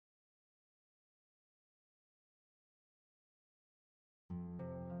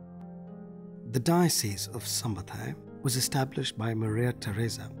The Diocese of Szombathely was established by Maria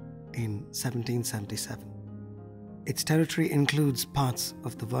Theresa in 1777. Its territory includes parts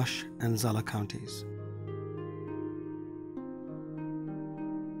of the Vas and Zala counties.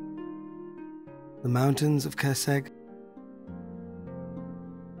 The mountains of Keszeg,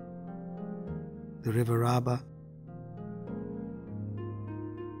 the river Raba,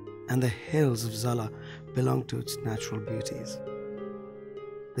 and the hills of Zala belong to its natural beauties.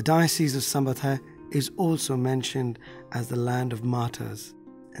 The Diocese of Szombathely is also mentioned as the land of martyrs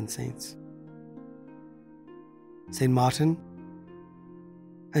and saints. Saint Martin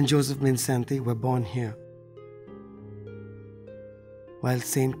and Joseph Minsanti were born here, while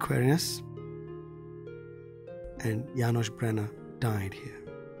Saint Quirinus and János Brenner died here.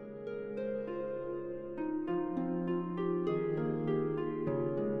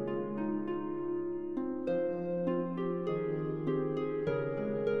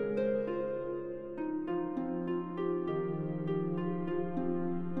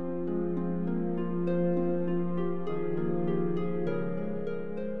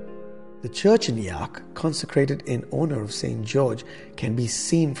 The church in Yak, consecrated in honor of St. George, can be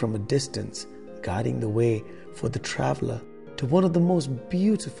seen from a distance, guiding the way for the traveller to one of the most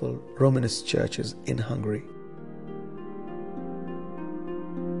beautiful Romanist churches in Hungary.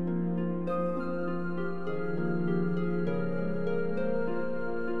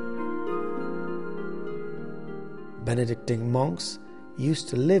 Benedictine monks used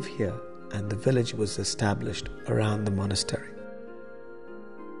to live here, and the village was established around the monastery.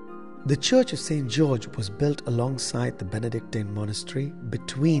 The Church of St. George was built alongside the Benedictine monastery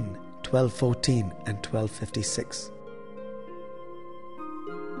between 1214 and 1256.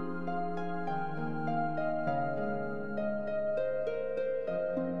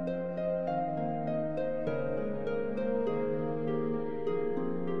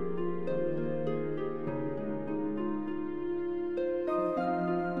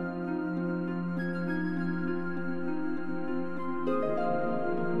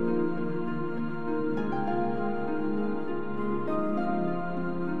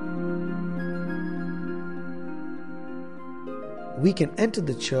 We can enter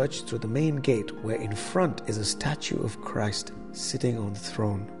the church through the main gate, where in front is a statue of Christ sitting on the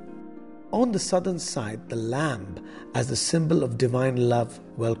throne. On the southern side, the lamb, as the symbol of divine love,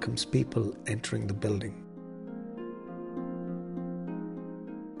 welcomes people entering the building.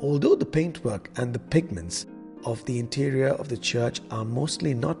 Although the paintwork and the pigments of the interior of the church are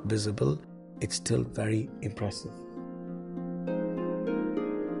mostly not visible, it's still very impressive.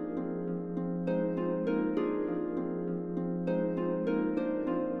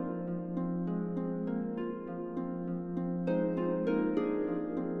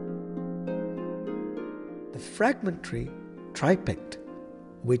 The fragmentary triptych,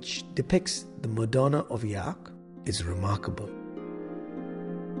 which depicts the Madonna of Yak, is remarkable.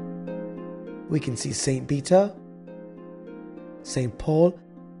 We can see Saint Peter, Saint Paul,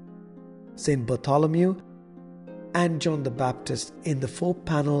 Saint Bartholomew, and John the Baptist in the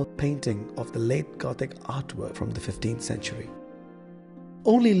four-panel painting of the late Gothic artwork from the 15th century.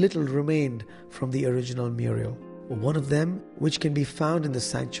 Only little remained from the original mural. One of them, which can be found in the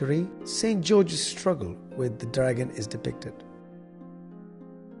sanctuary, St. George's struggle with the dragon, is depicted.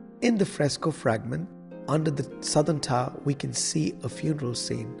 In the fresco fragment, under the southern tower, we can see a funeral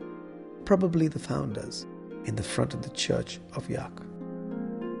scene, probably the founders, in the front of the church of Yak.